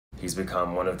He's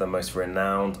become one of the most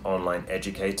renowned online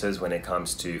educators when it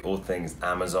comes to all things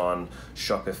Amazon,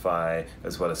 Shopify,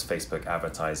 as well as Facebook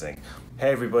advertising. Hey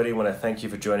everybody, I want to thank you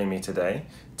for joining me today.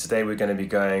 Today we're going to be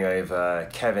going over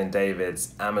Kevin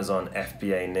David's Amazon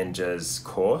FBA Ninjas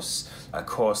course, a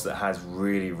course that has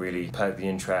really perked the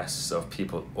interests of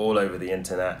people all over the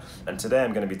internet. And today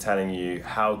I'm going to be telling you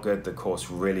how good the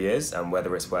course really is and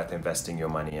whether it's worth investing your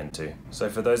money into. So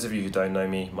for those of you who don't know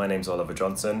me, my name's Oliver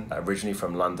Johnson, originally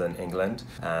from London, England,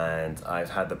 and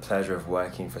I've had the pleasure of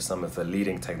working for some of the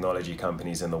leading technology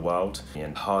companies in the world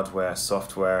in hardware,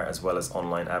 software, as well as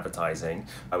online advertising,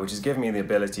 which has given me the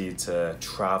ability to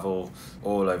travel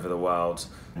all over the world,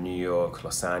 New York,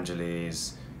 Los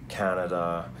Angeles,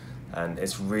 Canada, and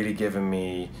it's really given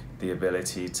me the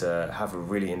ability to have a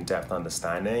really in-depth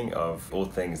understanding of all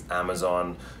things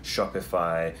Amazon,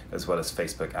 Shopify, as well as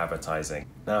Facebook advertising.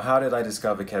 Now, how did I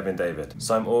discover Kevin David?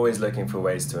 So I'm always looking for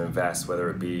ways to invest, whether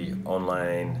it be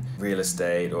online, real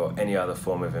estate, or any other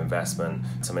form of investment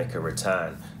to make a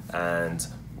return. And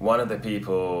one of the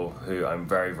people who I'm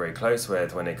very close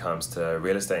with when it comes to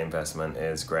real estate investment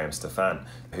is Graham Stefan,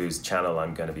 whose channel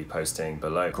I'm going to be posting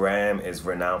below. Graham is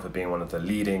renowned for being one of the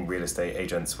leading real estate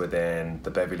agents within the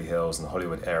Beverly Hills and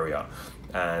Hollywood area.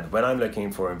 And when I'm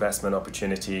looking for investment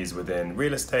opportunities within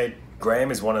real estate, Graham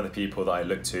is one of the people that I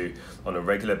look to on a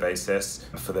regular basis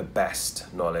for the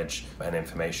best knowledge and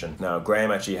information. Now,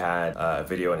 Graham actually had a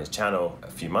video on his channel a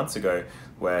few months ago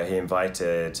where he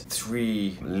invited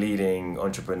 3 leading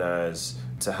entrepreneurs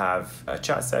to have a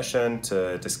chat session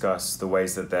to discuss the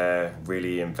ways that they're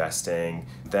really investing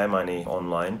their money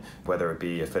online, whether it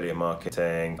be affiliate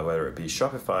marketing, or whether it be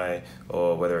Shopify,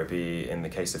 or whether it be, in the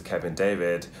case of Kevin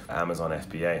David, Amazon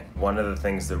FBA. One of the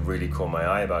things that really caught my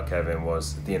eye about Kevin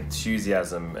was the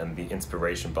enthusiasm and the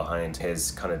inspiration behind his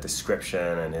kind of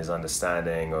description and his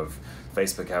understanding of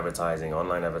Facebook advertising,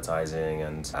 online advertising,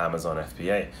 and Amazon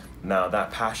FBA. Now,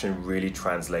 that passion really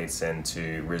translates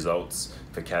into results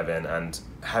for Kevin, and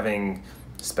having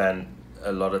spent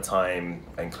a lot of time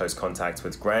in close contact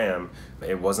with Graham,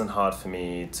 it wasn't hard for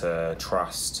me to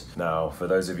trust. Now, for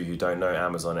those of you who don't know,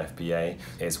 Amazon FBA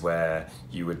is where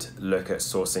you would look at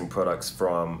sourcing products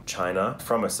from China,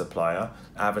 from a supplier,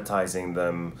 advertising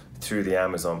them through the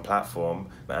Amazon platform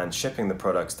and shipping the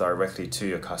products directly to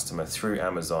your customer through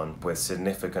Amazon, with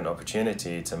significant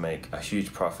opportunity to make a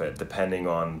huge profit depending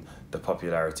on the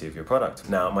popularity of your product.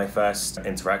 Now, my first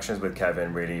interactions with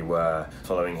Kevin really were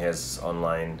following his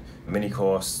online mini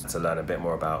course to learn a bit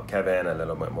more about Kevin, a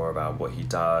little bit more about what he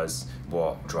does,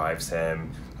 what drives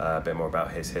him, a bit more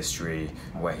about his history,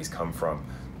 where he's come from.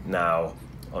 Now,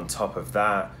 on top of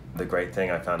that, the great thing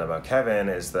I found about Kevin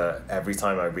is that every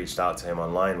time I reached out to him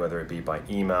online, whether it be by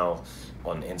email,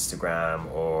 on Instagram,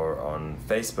 or on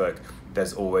Facebook,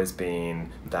 there's always been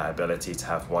that ability to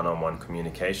have one-on-one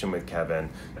communication with Kevin,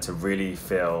 to really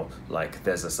feel like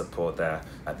there's a support there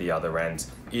at the other end.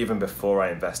 Even before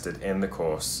I invested in the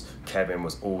course, Kevin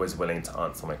was always willing to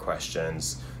answer my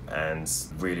questions and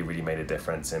really made a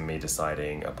difference in me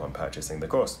deciding upon purchasing the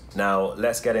course. Now,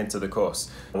 let's get into the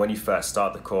course. When you first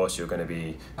start the course, you're going to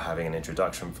be having an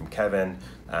introduction from Kevin,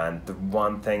 and the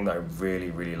one thing that I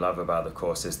really love about the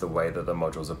course is the way that the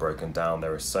modules are broken down.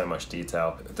 There is so much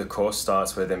detail. The course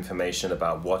starts with information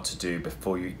about what to do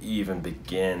before you even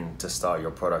begin to start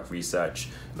your product research.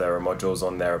 There are modules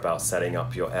on there about setting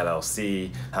up your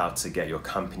LLC, how to get your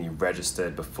company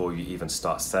registered before you even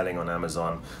start selling on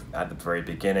Amazon. At the very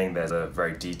beginning, there's a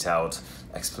very detailed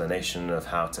explanation of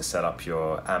how to set up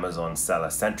your Amazon Seller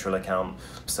Central account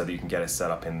so that you can get it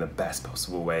set up in the best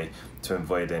possible way to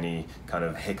avoid any kind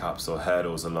of hiccups or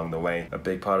hurdles along the way. A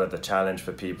big part of the challenge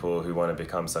for people who want to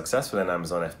become successful in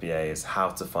Amazon FBA is how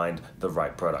to find the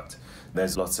right product.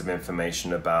 There's lots of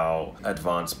information about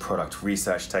advanced product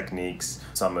research techniques,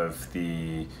 some of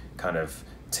the kind of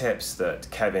tips that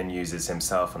Kevin uses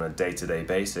himself on a day-to-day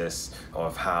basis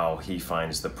of how he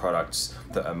finds the products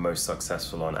that are most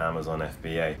successful on Amazon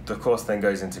FBA. The course then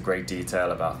goes into great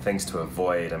detail about things to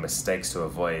avoid and mistakes to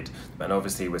avoid. And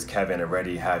obviously, with Kevin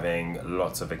already having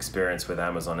lots of experience with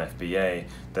Amazon FBA,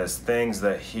 there's things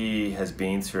that he has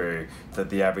been through that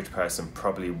the average person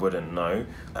probably wouldn't know.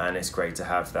 And it's great to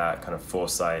have that kind of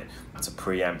foresight to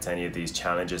preempt any of these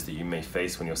challenges that you may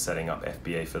face when you're setting up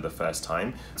FBA for the first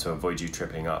time, to avoid you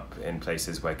tripping up in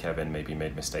places where Kevin maybe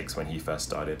made mistakes when he first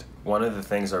started. One of the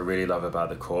things I really love about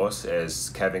the course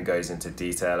is Kevin goes into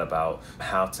detail about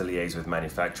how to liaise with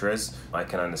manufacturers. I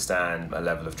can understand a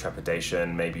level of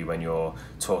trepidation maybe when you're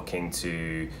talking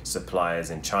to suppliers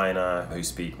in China who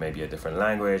speak maybe a different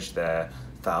language. They're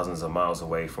thousands of miles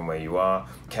away from where you are.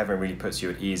 Kevin really puts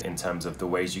you at ease in terms of the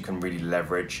ways you can really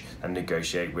leverage and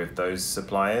negotiate with those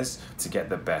suppliers to get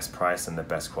the best price and the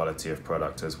best quality of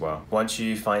product as well. Once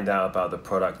you find out about the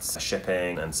product's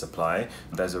shipping and supply,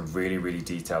 there's a really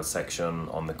detailed section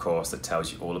on the course that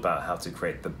tells you all about how to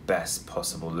create the best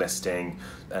possible listing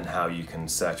and how you can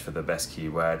search for the best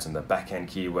keywords and the back-end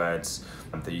keywords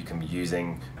that you can be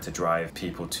using to drive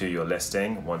people to your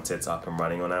listing once it's up and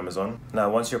running on Amazon. Now,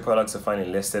 once your products are finally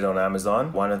listed on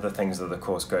Amazon, one of the things that the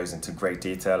course goes into great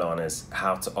detail on is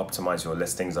how to optimize your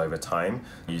listings over time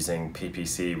using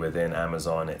PPC within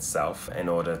Amazon itself in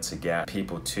order to get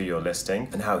people to your listing,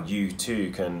 and how you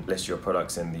too can list your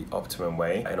products in the optimum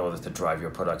way in order to drive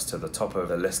your products to the top of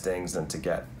the listings and to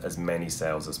get as many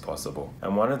sales as possible.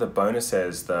 And one of the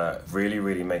bonuses that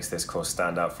really makes this course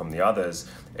stand out from the others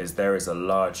is there is a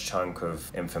large chunk of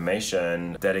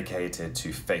information dedicated to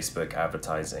Facebook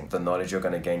advertising. The knowledge you're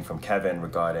going to gain from Kevin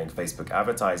regarding Facebook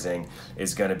advertising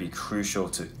is going to be crucial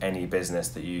to any business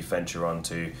that you venture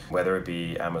onto, whether it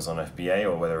be Amazon FBA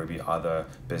or whether it be other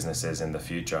businesses in the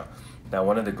future. Now,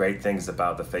 one of the great things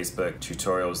about the Facebook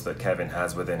tutorials that Kevin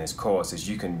has within his course is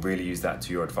you can really use that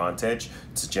to your advantage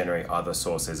to generate other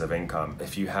sources of income.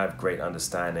 If you have great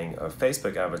understanding of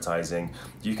Facebook advertising,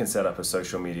 you can set up a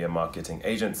social media marketing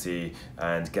agency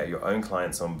and get your own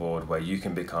clients on board where you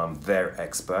can become their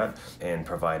expert in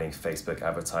providing Facebook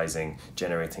advertising,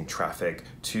 generating traffic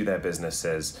to their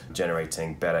businesses,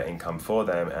 generating better income for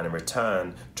them, and in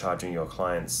return, charging your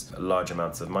clients large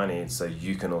amounts of money so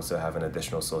you can also have an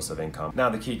additional source of income. Now,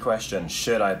 the key question,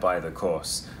 should I buy the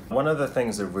course? One of the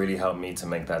things that really helped me to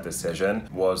make that decision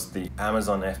was the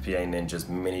Amazon FBA Ninjas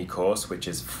mini course, which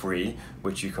is free,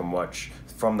 which you can watch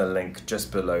from the link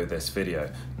just below this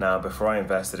video. Now, before I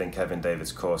invested in Kevin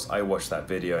David's course, I watched that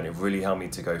video and it really helped me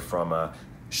to go from a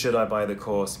should I buy the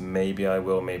course? Maybe I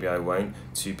will, maybe I won't,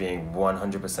 to being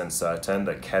 100% certain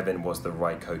that Kevin was the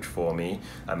right coach for me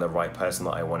and the right person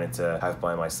that I wanted to have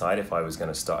by my side if I was going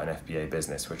to start an FBA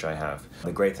business, which I have.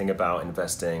 The great thing about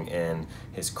investing in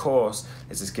his course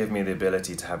is it's given me the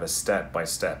ability to have a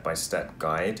step-by-step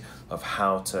guide of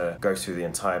how to go through the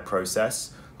entire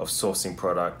process of sourcing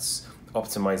products,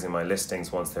 optimizing my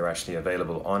listings once they're actually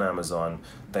available on Amazon,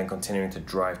 then continuing to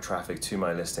drive traffic to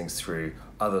my listings through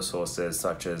other sources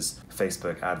such as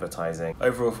Facebook advertising.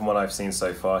 Overall, from what I've seen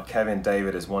so far, Kevin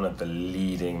David is one of the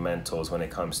leading mentors when it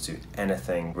comes to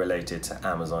anything related to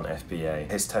Amazon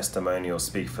FBA. His testimonials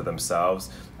speak for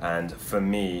themselves, and for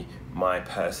me, my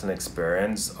personal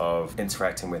experience of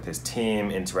interacting with his team,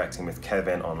 interacting with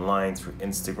Kevin online through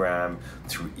Instagram,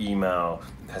 through email,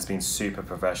 has been super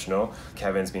professional.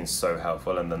 Kevin's been so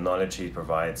helpful, and the knowledge he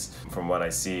provides, from what I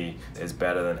see, is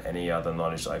better than any other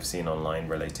knowledge that I've seen online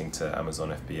relating to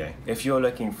Amazon FBA. If you're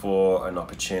looking for an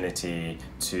opportunity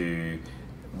to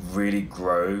really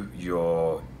grow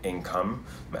your income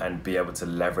and be able to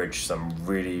leverage some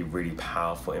really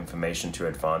powerful information to your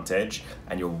advantage,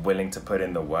 and you're willing to put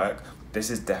in the work, this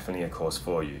is definitely a course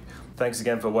for you. Thanks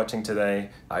again for watching today.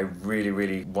 I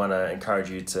really want to encourage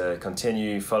you to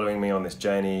continue following me on this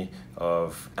journey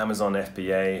of Amazon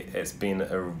FBA. It's been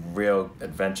a real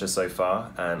adventure so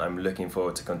far, and I'm looking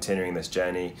forward to continuing this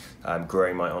journey,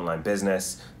 growing my online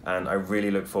business. And I really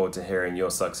look forward to hearing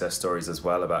your success stories as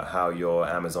well about how your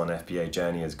Amazon FBA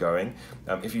journey is going.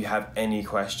 If you have any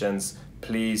questions,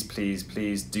 please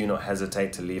do not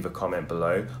hesitate to leave a comment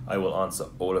below. I will answer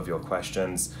all of your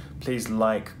questions. Please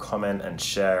like, comment, and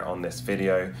share on this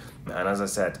video. And as I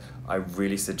said, I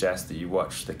really suggest that you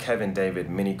watch the Kevin David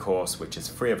mini course, which is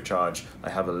free of charge. I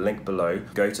have a link below.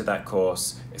 Go to that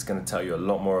course. It's going to tell you a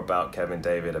lot more about Kevin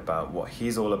David, about what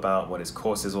he's all about, what his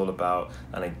course is all about,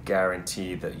 and I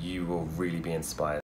guarantee that you will really be inspired.